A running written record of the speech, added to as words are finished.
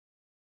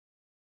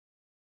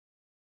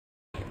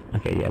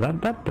Okay, yeah,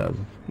 that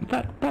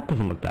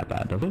doesn't look that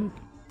bad, does it?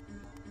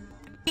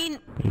 I mean,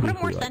 put it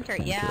more center.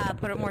 Yeah,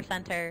 put it more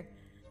center.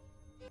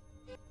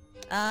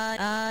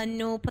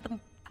 No, put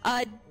them.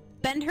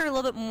 Bend her a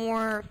little bit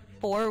more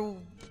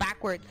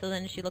backwards, so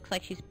then she looks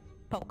like she's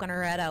poking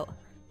her head out.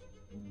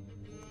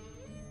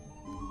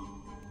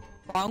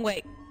 Wrong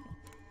way.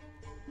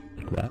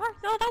 Like that? Oh,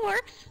 no, that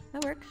works.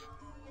 That works.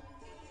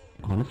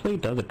 Honestly,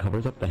 it does. It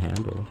covers up the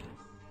handle.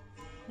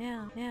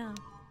 Yeah, yeah.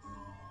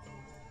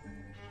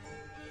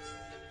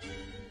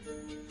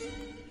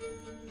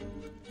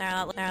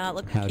 There, that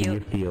looks How cute. do you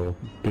feel,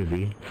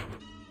 Busy?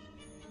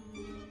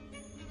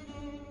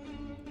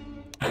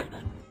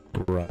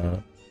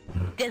 Bruh.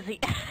 Dizzy.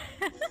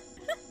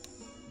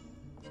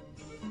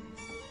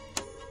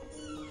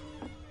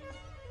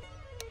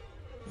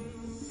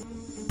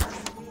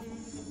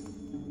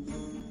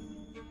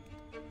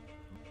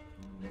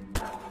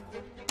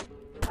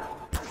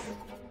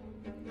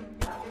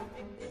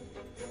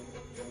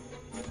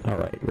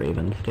 Alright,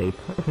 Raven, stay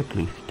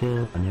perfectly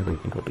still and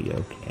everything will be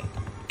okay.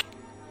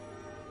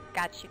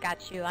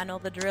 Got you. I know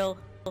the drill.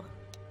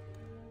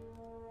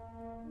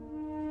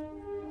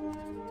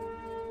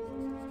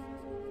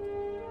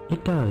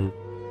 It does.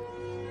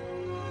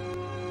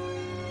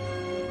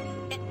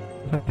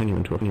 If I turn you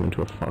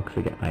into a fox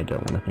again, I don't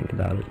want to think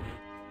about it.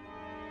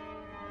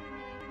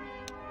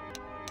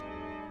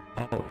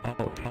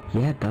 Oh,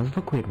 yeah, it does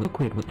look weird,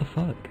 what the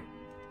fuck?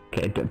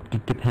 Okay,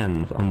 it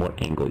depends on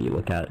what angle you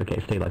look at. Okay,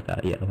 stay like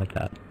that, yeah, like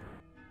that.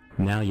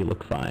 Now you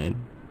look fine,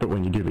 but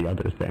when you do the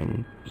other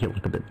thing, you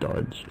look a bit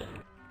dodged.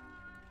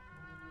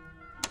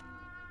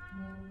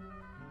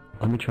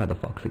 Let me try the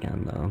fox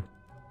again, though.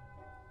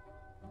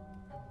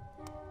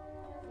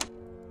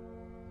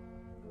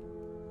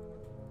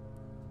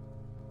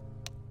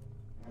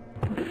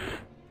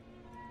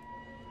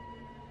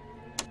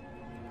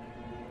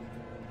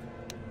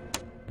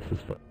 This is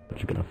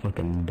you're gonna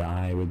fucking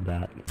die with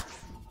that.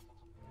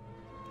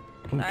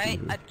 Alright,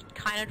 I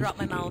kinda dropped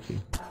my mouse.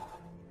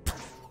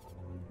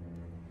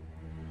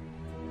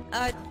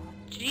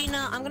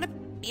 Gina, I'm gonna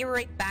be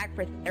right back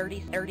for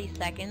 30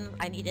 seconds.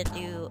 I need to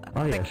do a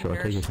quick yeah, sure,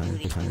 take your time,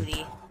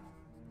 duty.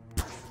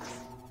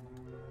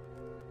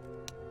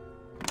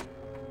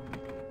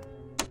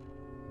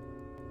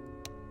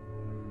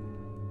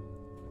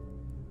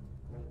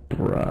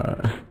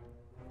 Bruh.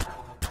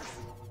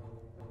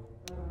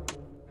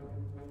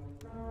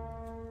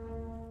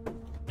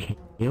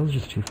 Kale's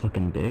just too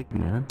fucking big,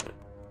 man.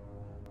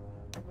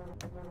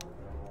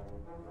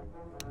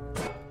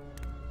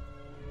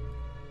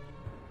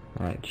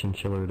 Alright,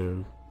 chinchilla it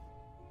is.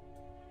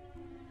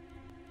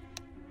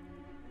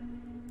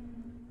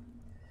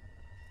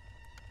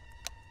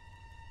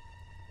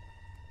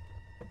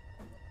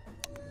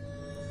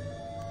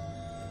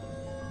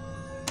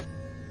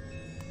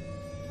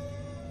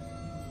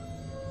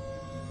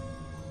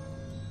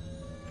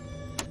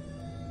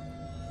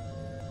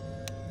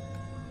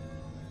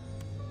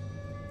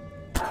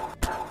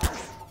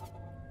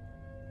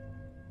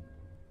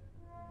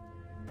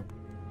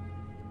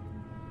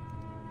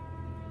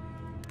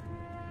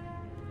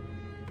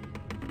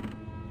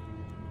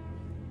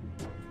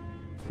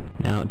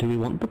 Now, do we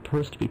want the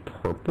purse to be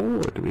purple,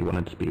 or do we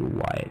want it to be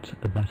white?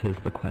 That is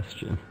the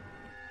question.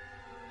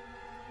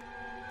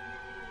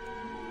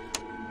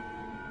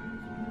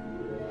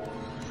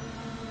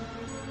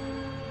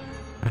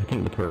 I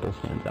think the purple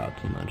stands out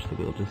too much, so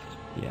we'll just,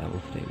 yeah,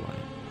 we'll stay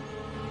white.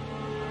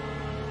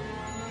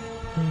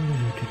 So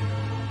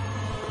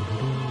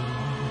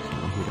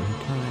we don't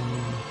have time.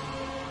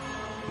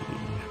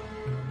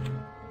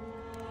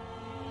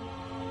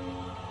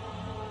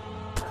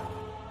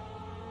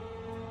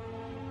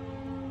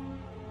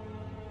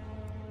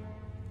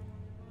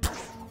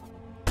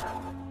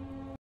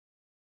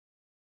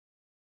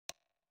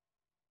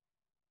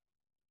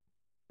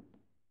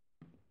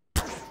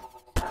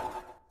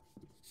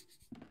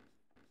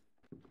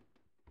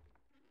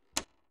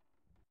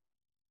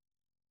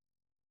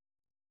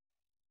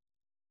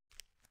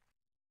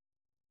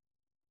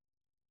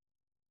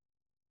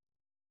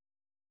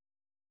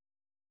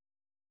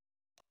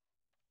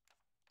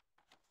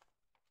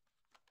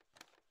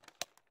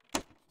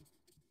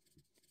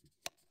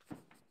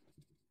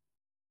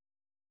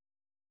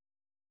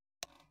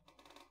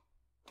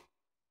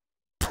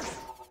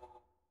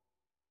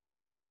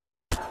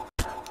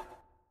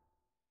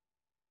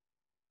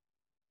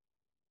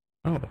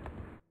 Oh,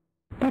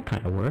 that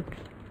kind of works.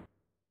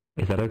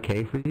 Is that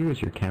okay for you?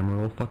 Is your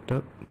camera all fucked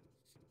up?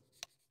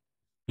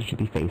 You should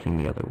be facing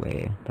the other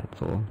way,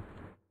 that's all.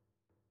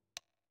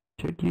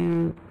 Should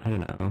you? I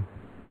don't know.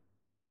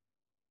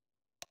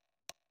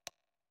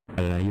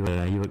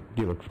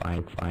 You look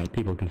fine,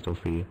 People can still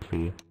see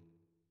you.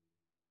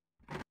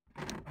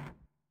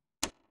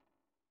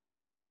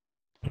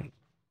 Okay,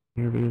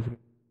 here it is.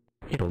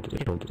 It'll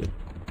do.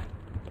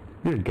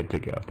 You're good to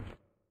go.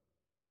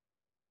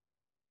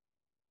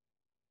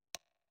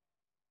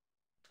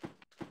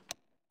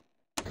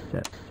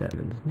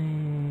 Seven's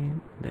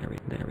name. There we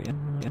go.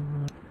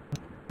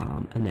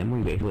 And then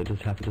we basically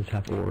just have to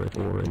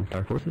or and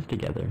Dark Forces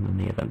together, and then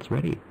the event's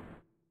ready.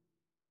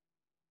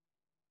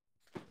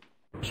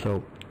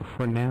 So,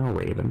 for now,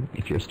 Raven,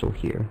 if you're still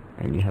here,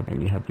 and you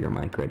have your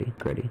mic ready.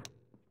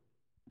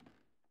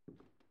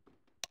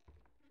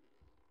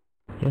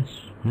 Yes,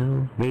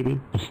 no, maybe.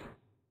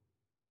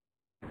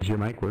 Is your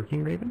mic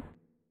working, Raven?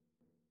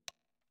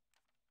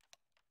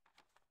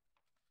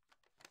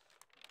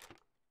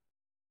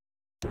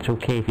 It's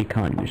okay if you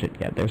can't use it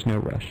yet, there's no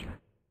rush.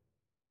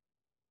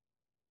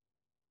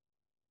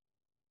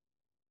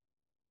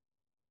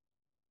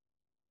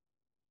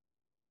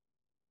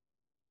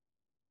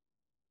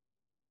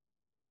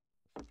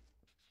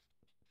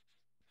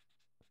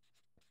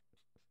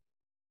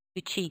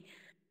 Gucci.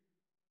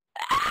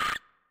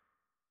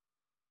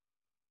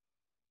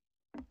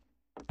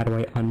 How do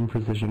I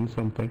unprecision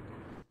something?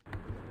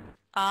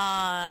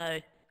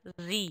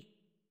 Z.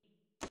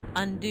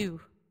 Undo.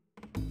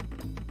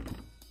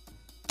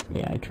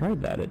 Yeah, I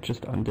tried that, it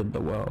just undid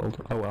the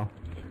world. Oh well.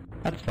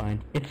 That's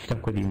fine, it's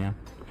stuck with you now.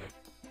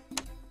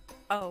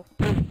 Oh.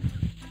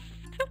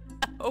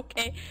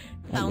 Okay.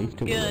 At Sounds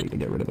least it was ready good. to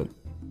get rid of it.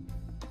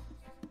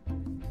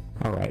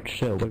 Alright,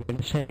 so we're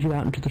gonna send you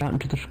out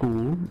into the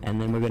school, and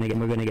then we're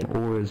gonna get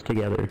auras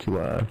together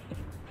to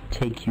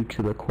take you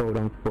to the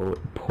quote-unquote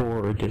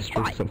poor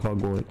districts of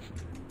Hogwarts.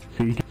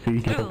 So you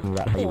can talk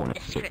about how you want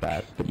to visit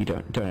that, but you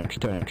don't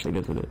actually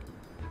visit it.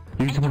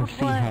 You just want to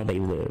see how they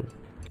live.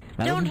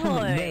 Now, Don't this is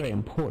something worry. very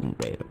important,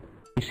 Raven.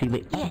 You see,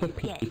 the other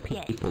people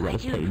that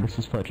have played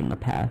Mrs. Fudge in the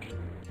past,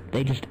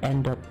 they just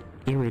end up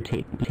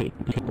irritating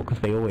people because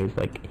they always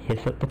like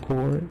hiss at the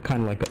poor,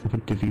 kind of like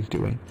what Dizzy's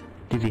doing.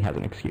 Dizzy has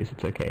an excuse,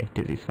 it's okay,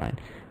 Dizzy's fine.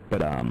 But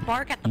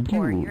Bark at the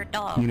poor, you're a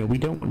dog. you know, we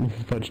don't want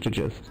Mrs. Fudge to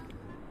just,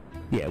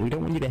 yeah, we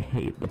don't want you to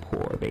hate the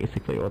poor,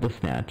 basically, or the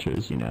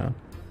snatchers, you know.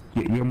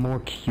 You're more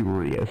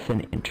curious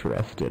and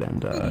interested,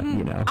 and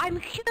you know. I'm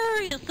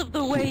curious of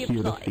the way of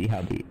here to life. see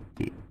how the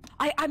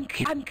I'm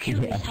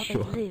curious Yeah, how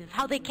sure. they live,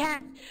 how they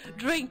can't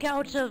drink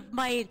out of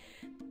my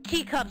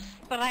teacups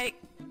that I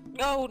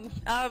own.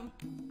 I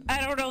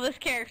don't know this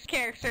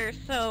character,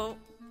 so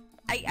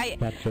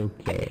That's I'm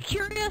okay.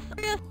 curious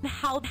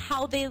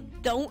how they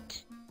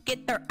don't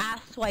get their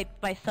ass swiped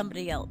by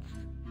somebody else.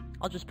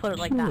 I'll just put it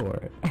like that.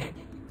 Sure.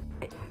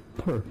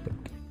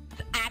 Perfect.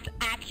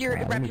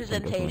 Accurate Let me think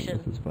of what representation.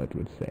 Mrs. Fudge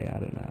would say, I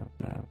don't know.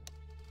 No.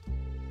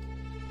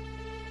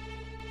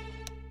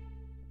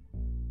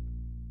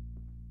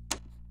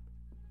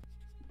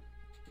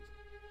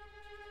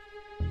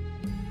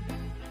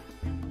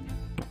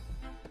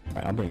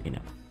 Alright, I'll bring you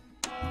now.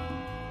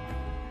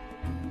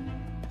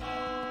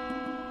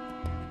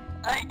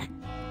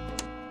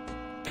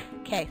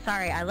 Okay,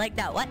 sorry, I like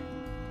that. What?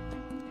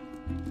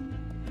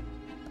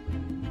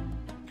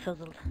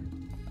 Fizzled.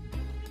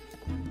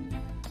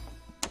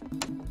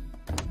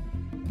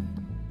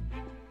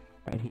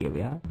 Right here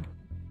we are.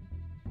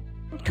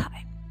 Okay,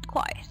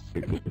 quiet.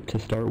 You're good to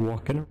start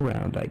walking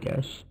around, I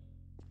guess.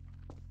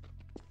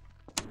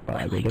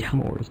 Bye, we Really get some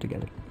don't. auras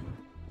together.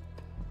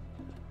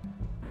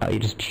 You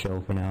just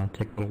chill for now,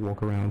 take a little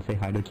walk around, say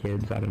hi to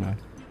kids, I don't know.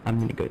 I'm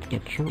gonna go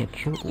get your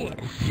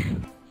auras.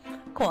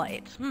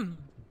 Quiet.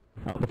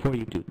 Oh, before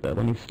you do that,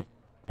 let me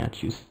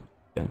snatch you.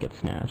 Don't get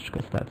snatched,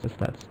 because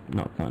that's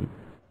not fun.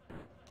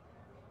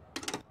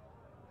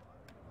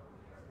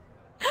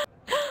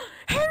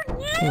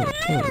 There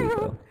we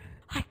go.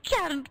 I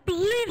can't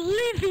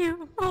believe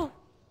you. Oh.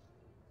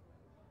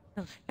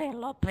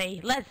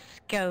 Penelope, let's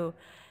go.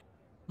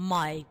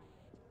 My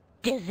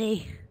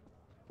Dizzy.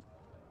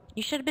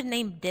 You should have been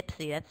named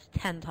Dipsy. That's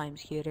 10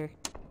 times cuter.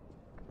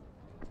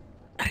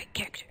 Alright,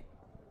 character.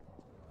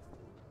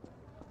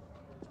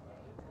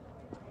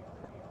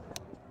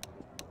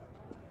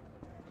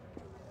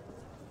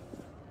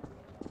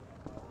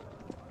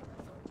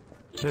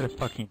 Is there a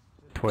fucking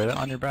toilet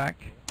on your back?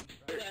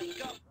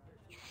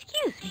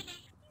 Excuse me.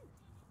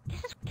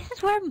 This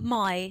is where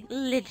my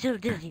little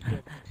Dizzy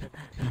lives.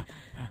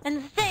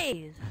 And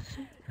stays.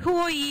 Who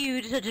are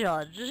you to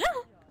judge?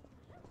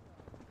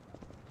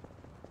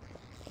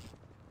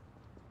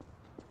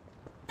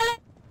 Hello,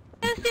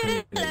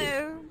 student.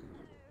 Hello.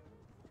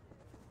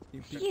 You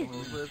Excuse people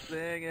me. were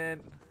singing.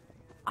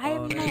 I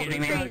am not Excuse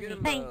me, crazy,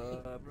 thank you.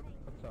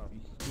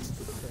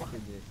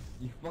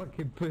 You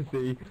fucking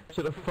pussy.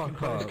 Shut the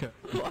fuck up. You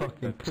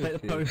fucking pussy. Say the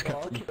postcode. You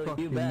I'll kill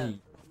fucking you bad.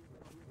 meat.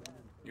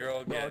 You're all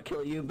I'll good.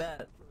 kill you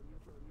bad.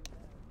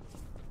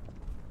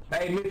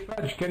 Hey, Miss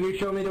Fudge, can you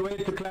show me the way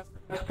to class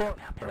 4?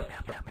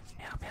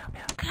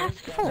 Class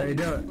How 4. you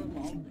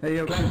doing? Hey,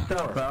 yo,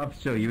 Christopher, I'm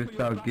sure you were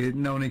so good.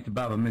 No need to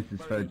bother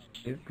Mrs. Fudge.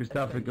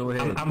 Christopher, go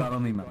ahead. Follow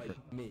me, my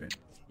friend.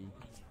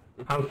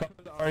 I'm so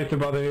sorry to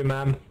bother you,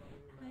 ma'am.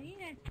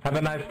 Have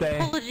a nice day.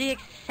 Apology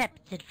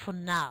accepted for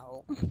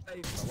now.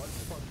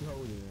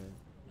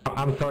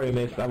 I'm sorry,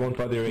 miss. I won't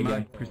bother you again.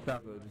 Mike,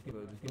 Christopher.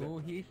 Oh,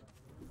 he's...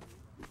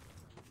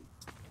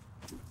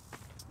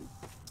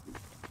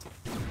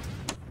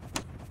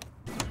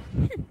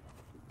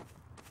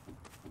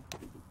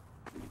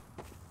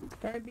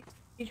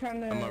 You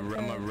trying to?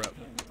 I'm a rep.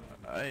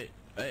 Hey.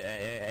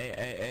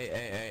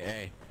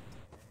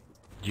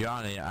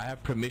 Johnny, I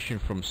have permission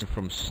from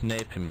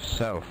Snape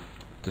himself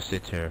to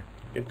sit here.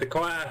 Into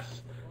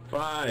class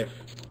 5,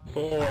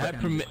 4, I have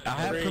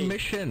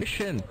permission.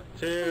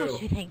 2,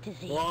 What you think,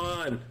 Dizzy?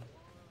 1.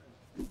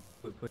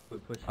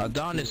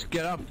 Adonis,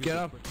 get up.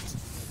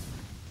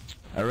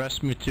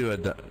 Arrest me too,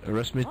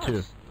 arrest me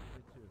too.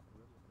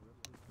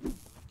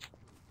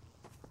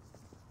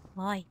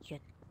 My God.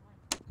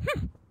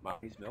 I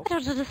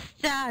don't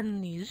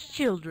understand these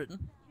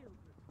children.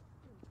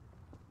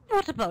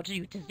 What about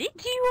you, Dizzy?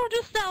 Do you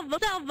understand them?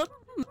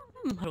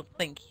 I don't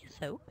think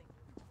so.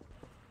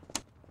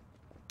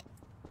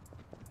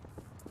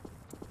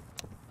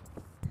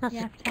 That's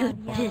a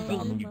good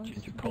Dizzy.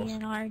 Be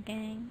in our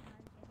gang.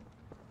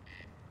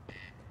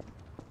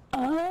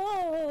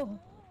 Oh!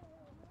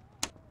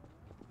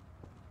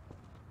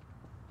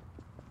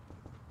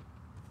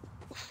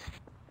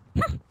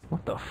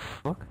 What the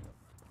fuck?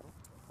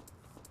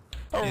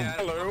 Oh, yeah,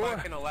 hello.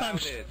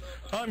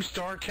 I'm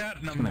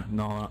Starcat and I'm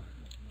Not.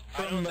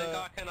 from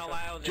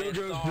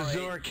JoJo's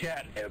Bizarre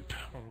Catnip.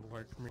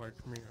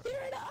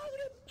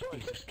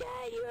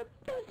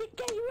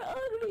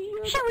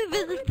 Shall we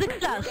visit the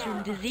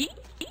classroom, Dizzy?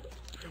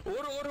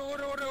 Order.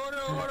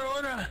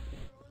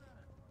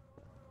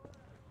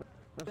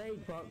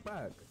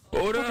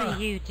 What are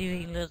you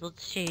doing, little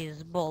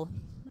cheese ball?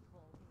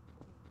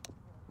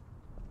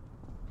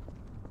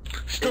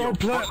 Star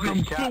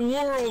Platinum, the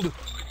world!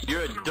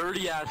 You're a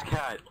dirty ass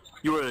cat.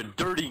 You are a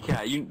dirty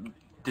cat. You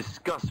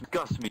disgust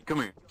me.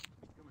 Come here.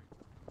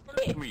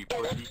 Come here,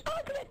 pussy.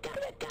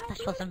 That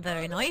wasn't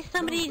very nice.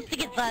 Somebody needs to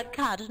get that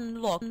cat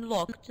and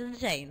locked and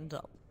chained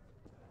up.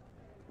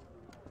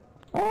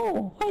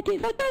 Oh, wait,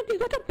 is that a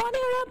bunny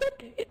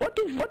rabbit? What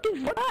is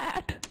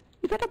that?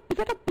 Is that a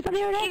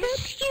bunny rabbit?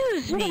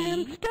 Excuse me.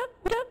 Hamster?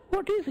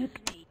 What is it?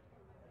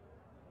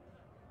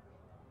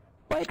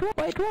 Wait,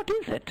 what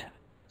is it?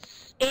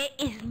 It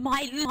is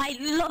my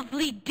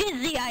lovely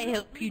Dizzy, I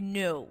hope you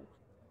know.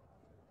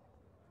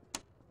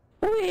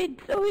 Wait,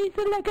 so is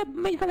it like a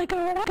rat?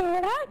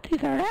 Is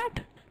it a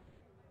rat?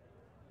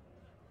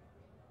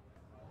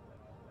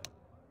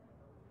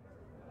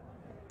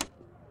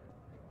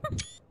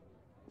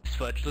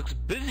 Fudge looks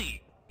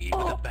busy. With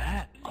a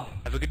bat.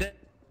 Have a good day.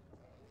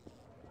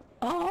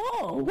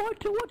 Oh, what a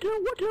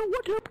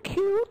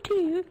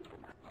cutie.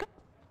 Can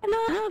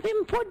I have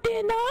him for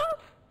dinner?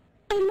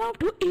 I love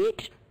to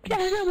eat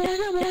animals.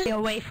 Stay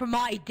away from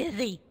my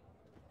Dizzy,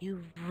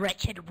 you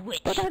wretched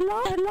witch. But I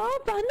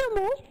love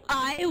animals.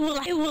 I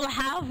will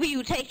have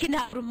you taken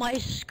out of my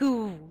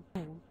school.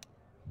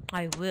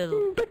 I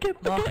will.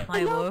 Mark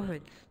my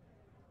words.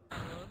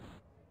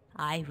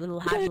 I will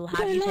have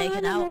you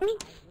taken out.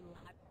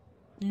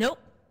 Nope.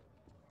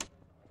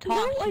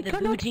 Talk to the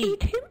booty.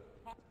 Eat him.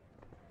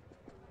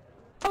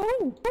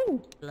 Oh.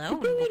 Hello,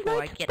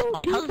 before I get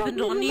my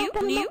husband on you.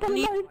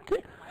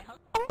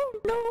 Oh,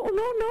 no,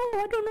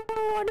 I don't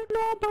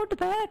know about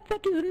that.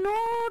 That is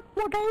not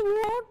what I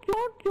want.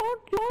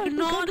 Do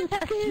not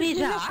test me,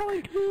 Jack.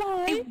 I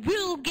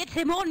will get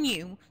him on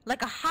you,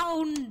 like a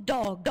hound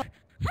dog.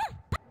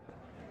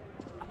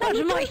 Out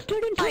of my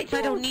sight,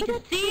 I don't need to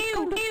see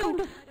you.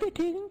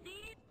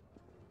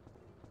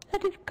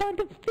 That is kind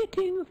of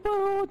fitting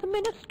for the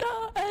minister,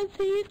 as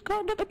he is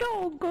kind of a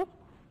dog.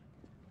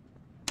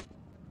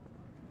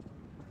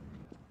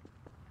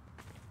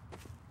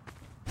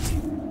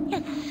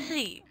 Let's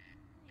see.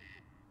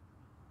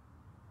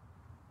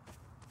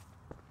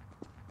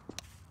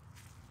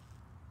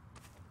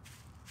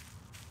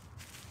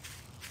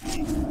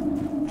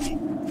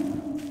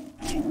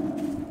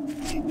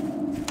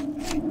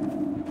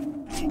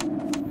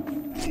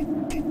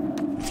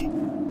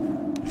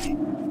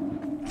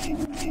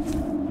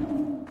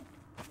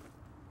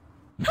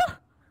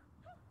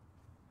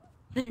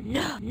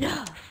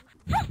 Enough.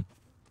 What's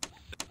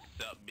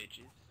up,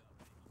 bitches?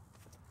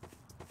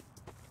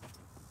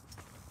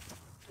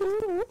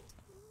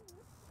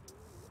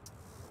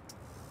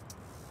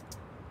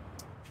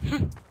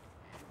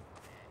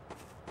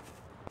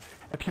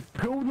 If you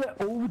pull the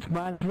old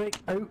mandrake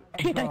out of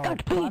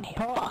the plant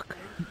pot,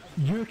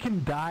 you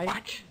can die.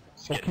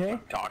 Okay?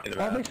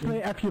 Obviously,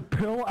 if you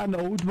pull an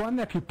old one,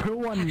 a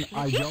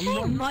young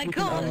one, my you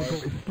can God! go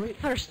to sleep.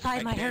 First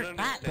time I heard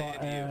that.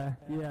 But,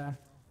 yeah.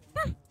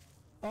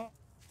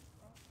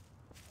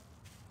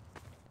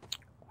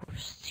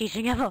 Worst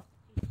teaching ever.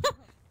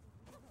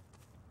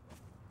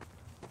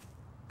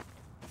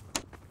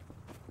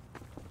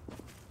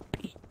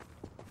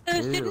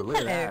 Ew, look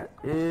at that.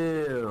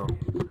 Ew.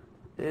 Look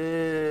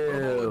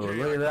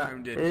at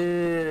that.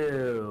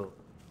 Ew.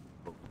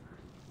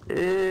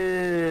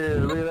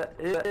 Look at that.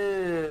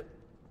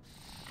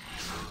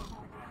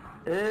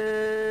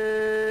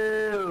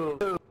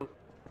 Ew.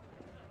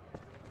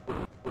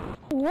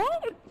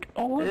 What?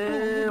 Oh,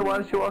 Ew, why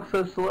does she walk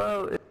so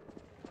slow?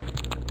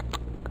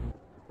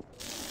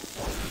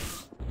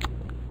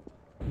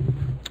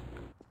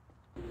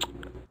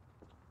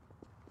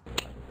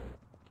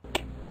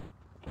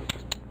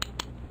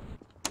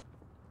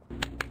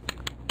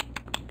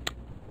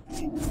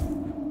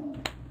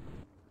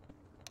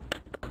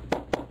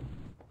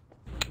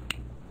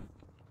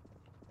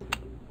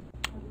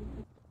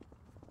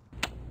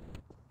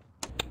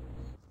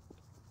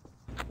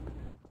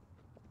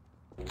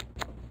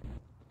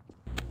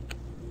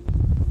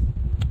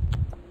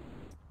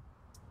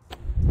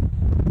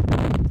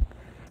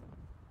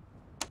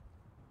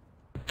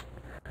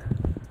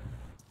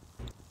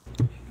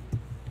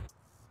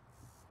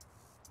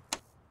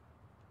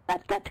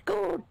 That's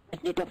good. I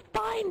need to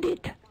find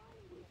it.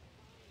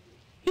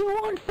 You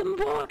want some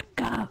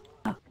vodka?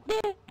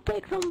 There,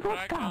 take some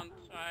vodka. I can't.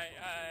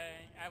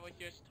 I was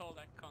just told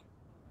I can't.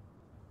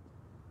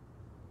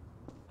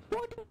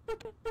 What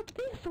about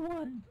this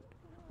one?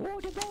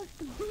 What about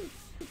this?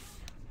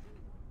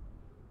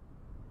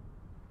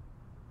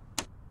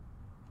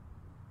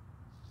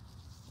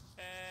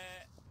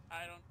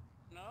 I don't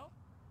know.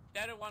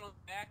 The other one on the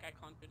back, I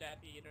can't do that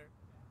either.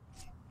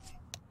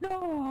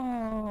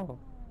 No.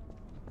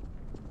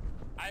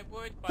 I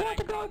would, but what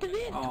about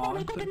this one?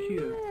 I got a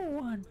new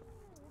one.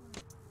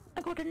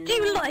 I got a new Do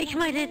you like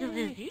my little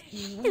Lizzie?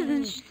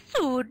 Isn't she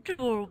so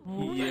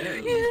adorable? Yeah.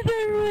 Isn't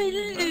that right,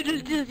 little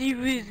Dizzy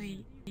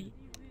Wizzy?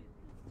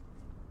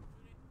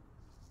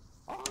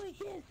 Oh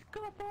yes,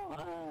 come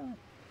on.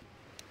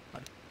 I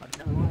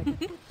don't know why I just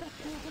put that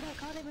there, but I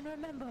can't even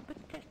remember. But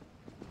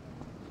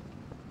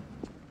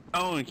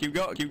Owen, keep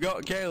going,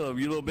 Caleb,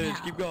 you little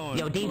bitch, keep going.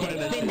 Yo,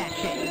 DJ, spin that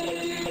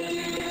shit.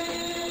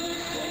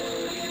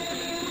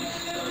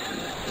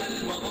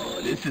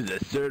 This is a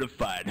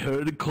certified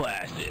herd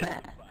classic.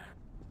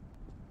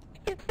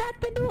 Is that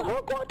the new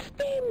Hogwarts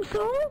theme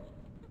song?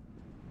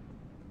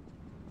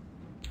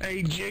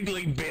 Hey,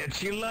 Jiggly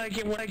Bits, you like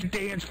it when I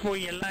dance for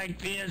you like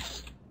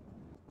this?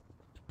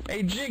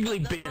 Hey, Jiggly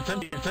Bits,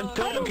 I'm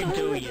talking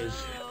to you.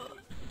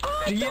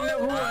 Do you know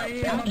who I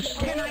am? I'm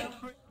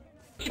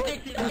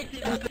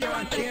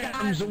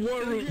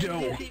Zawarudo.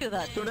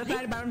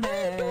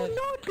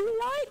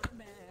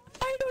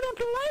 I do not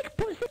like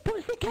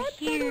pussycats.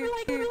 I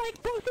don't like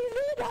pussies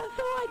either,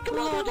 so I come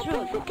out with a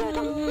pussycat.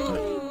 I'm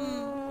sorry.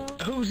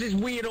 Who's this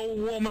weird old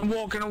woman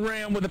walking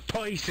around with a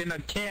purse and a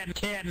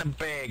cat in a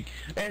bag?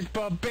 That's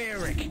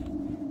barbaric.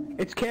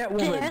 It's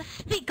Catwoman. Dare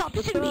speak up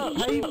to me.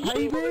 How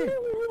you doing?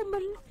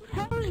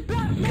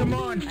 Come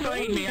on,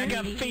 fight me. I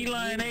got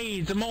feline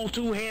AIDS. I'm all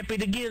too happy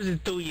to give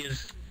it to you.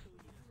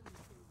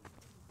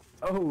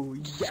 Oh,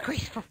 yeah.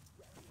 Disgraceful.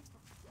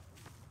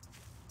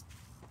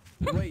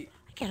 Wait.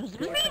 I can't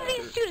believe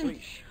these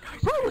students.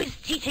 Who is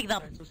teaching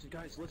them?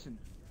 Guys, listen.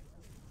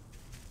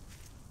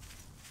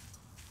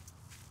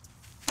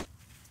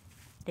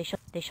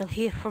 They shall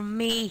hear from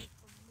me.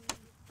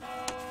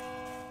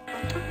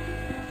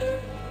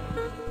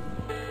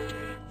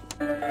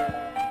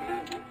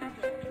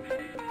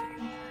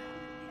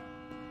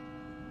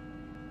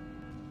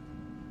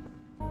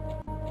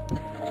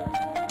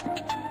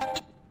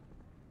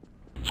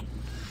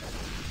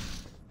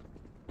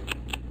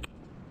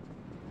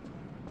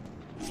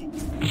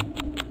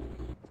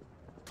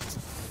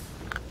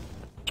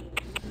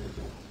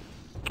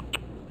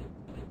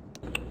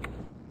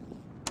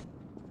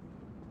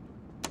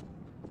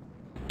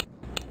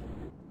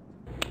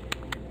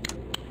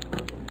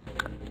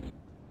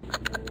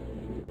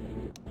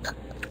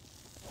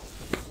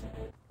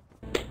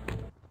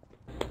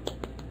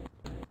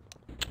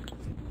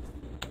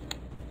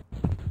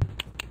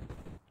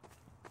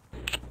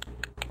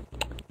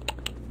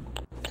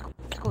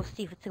 Go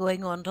see what's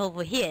going on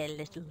over here,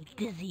 little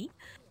Dizzy.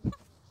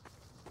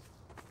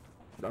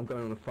 I'm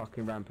going on a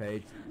fucking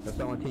rampage. If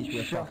someone teach me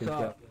a fucking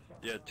stuff.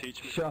 Yeah,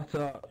 teach me. Shut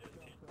up.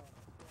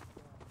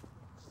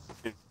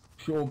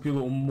 Shut up, you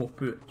little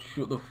muppet.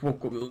 Shut the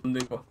fuck up, you little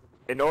nigger.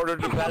 In order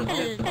to pass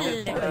this,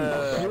 pay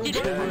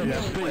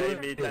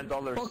me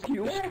 $10. Fuck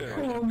you.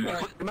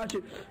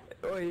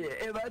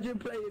 Imagine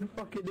playing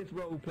fucking this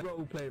role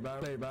play,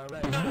 man. And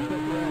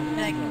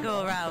I can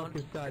go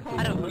around. I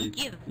don't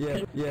give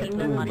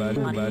people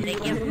money. They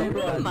give me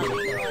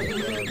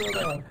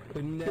money.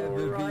 Could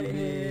never be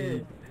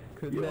me.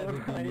 Could never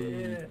be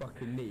me.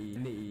 Fucking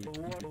knee.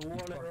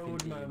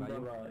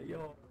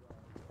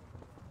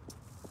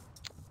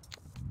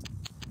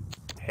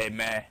 hey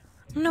man.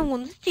 No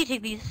one's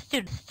teaching these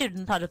students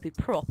how to be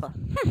proper.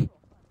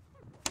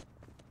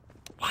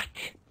 What?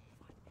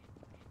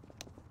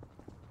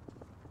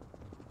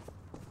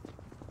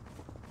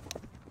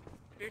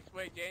 This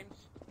way, James.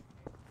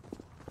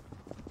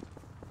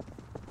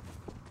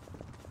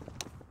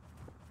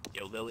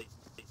 Yo, Lily.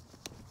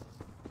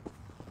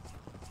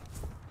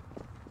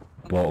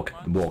 Walk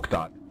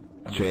that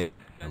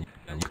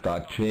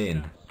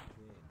chain.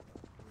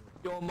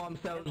 Your mum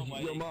sells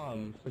your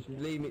mum.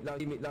 Leave me,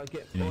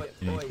 get. Oi,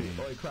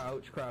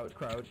 crouch.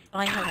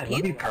 I help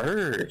you.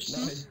 Purse.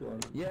 Nice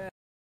one. Yeah.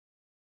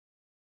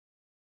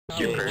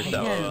 Your purse, It's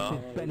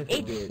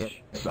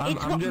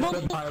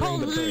what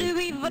called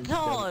Louis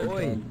Vuitton.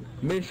 Oi,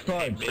 Miss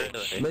Fudge,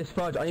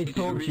 I need to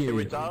talk to you.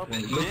 Miss Fudge, I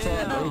need to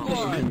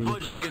talk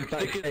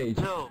to you.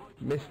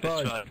 Miss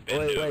Fudge,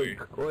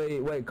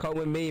 wait, come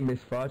with me, Miss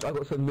Fudge. I've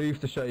got some moves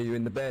to show you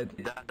in the bed.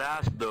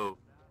 That's dope.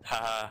 Who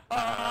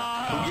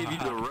gave you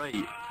the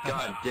right?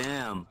 God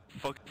damn.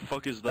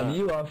 Fuck is that? And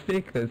you are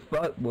thick as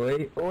fuck,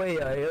 boy. Oi.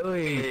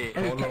 Hey,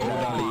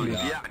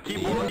 yeah,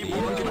 keep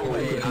walking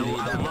away. I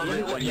love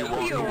it when you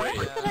walk away.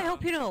 I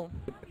hope you know.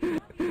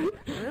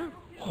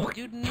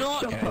 Do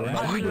not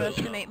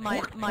underestimate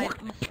my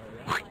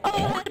Oh,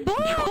 head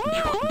boy!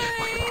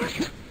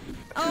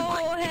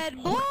 Oh, head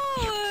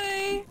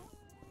boy!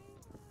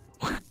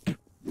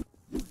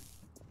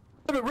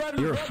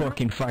 You're a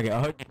fucking faggot.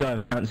 I hope you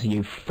don't answer,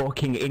 you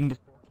fucking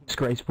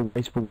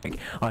indisgraceful thing.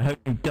 I hope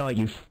you die,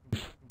 you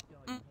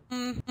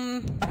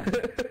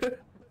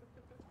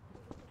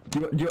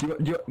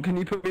Can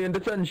you put me in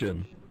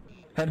detention?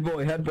 Head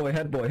boy. Put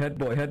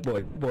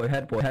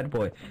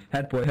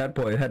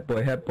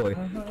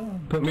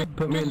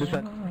me in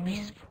detention.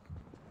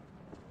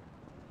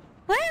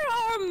 Where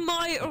are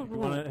my You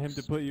wanted him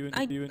to put you in,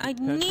 I need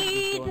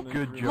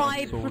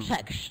my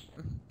protection.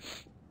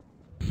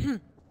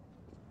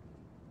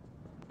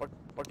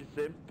 Fucking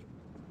simp.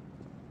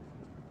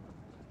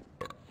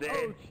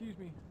 Oh, excuse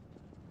me.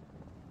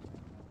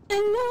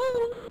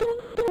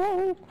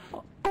 Hello.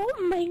 Oh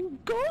my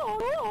god,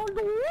 what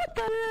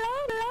a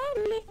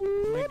lovely Oh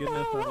my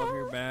goodness, I love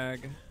your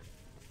bag.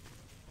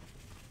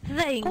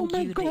 Thank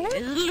you, dear.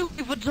 It's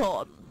Louis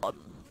Vuitton.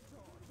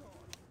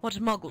 What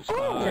muggles call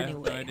it I have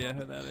anyway? no idea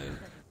who that is.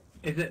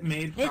 Is it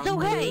made from... It's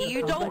okay,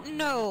 you don't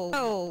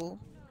know.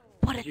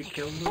 What a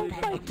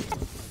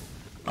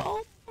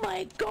Oh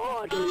my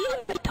god,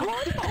 Louis Vuitton,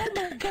 oh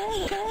my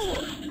god.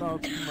 Oh,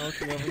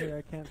 mostly over here,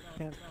 I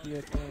can't see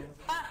it.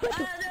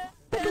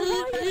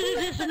 Limited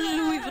edition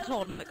Louis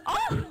Vuitton. Like,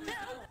 oh,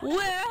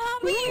 where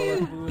have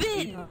you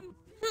been?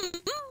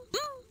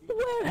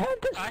 Where have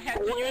I have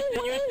to use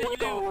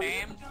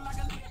ma'am.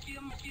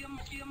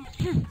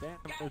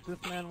 Damn, is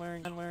this man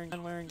wearing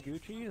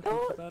Gucci? Is this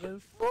what that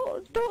is?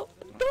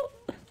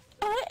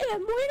 I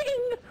am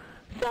wearing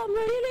some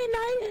really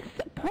nice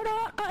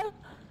product.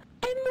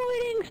 I'm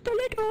wearing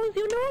stilettos,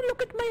 you know,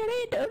 look at my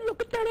red, look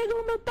at the red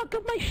on the back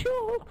of my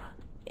shoe.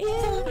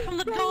 Yeah, from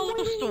the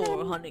dollar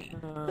store, honey.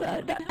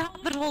 Have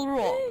it all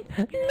wrong.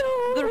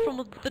 No. They're from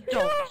the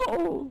dollar store.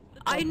 No.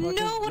 I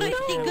know what I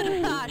see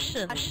good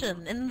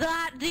fashion, and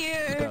that,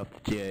 dear,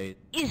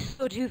 is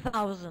for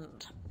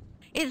 2000.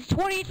 It's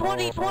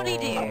 2020,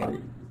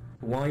 dear.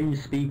 Why are you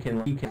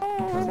speaking?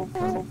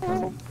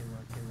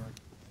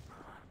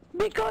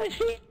 Because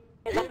she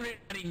is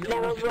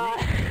never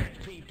right.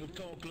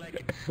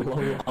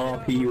 Slow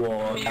RP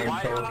war and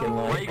talking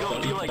like... Why you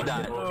gonna be like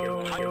that?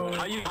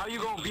 How you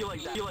gonna be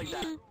like that?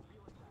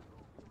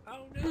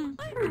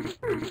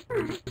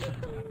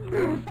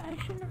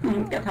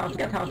 Get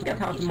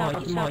out,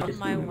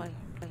 my way.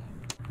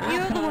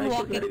 You're the one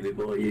walking. Said it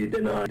before you,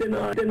 deny.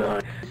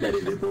 Said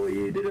it before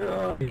you,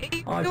 deny.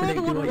 I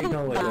predict what you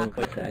know what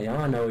I say.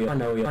 I know your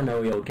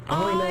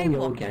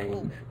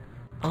games.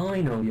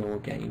 I know your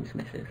games,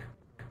 missus.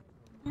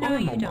 No,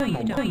 you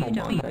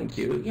don't. Thank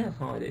you. Yes,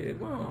 I do.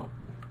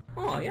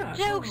 Oh, yeah.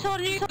 Joke's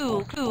on you.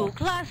 Cool.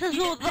 Class is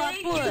not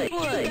that way.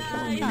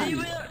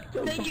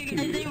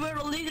 They were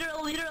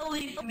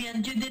literally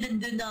and you didn't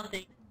do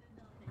nothing.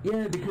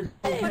 Yeah, because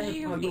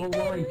your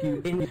life,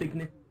 you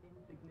insignificant.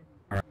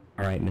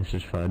 Alright,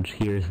 Mrs. Fudge,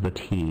 here's the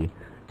tea.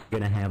 You're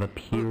gonna have a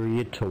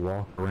period to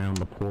walk around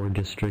the poor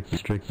district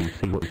and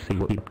see what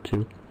you up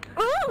to.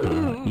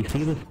 You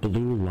see this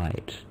blue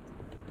light.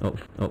 Oh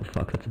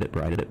fuck, that's a bit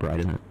bright, isn't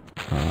it?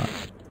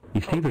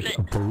 You see this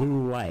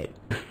blue light.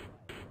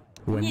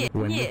 When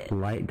this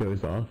light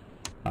goes off,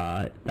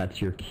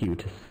 that's your cue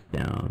to sit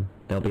down.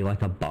 There'll be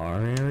like a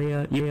bar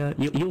area. Yeah,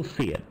 you'll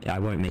see it. I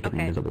won't make it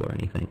invisible or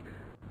anything.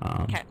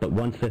 But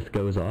once this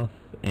goes off,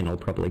 and it'll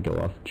probably go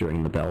off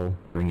during the bell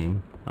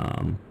ringing,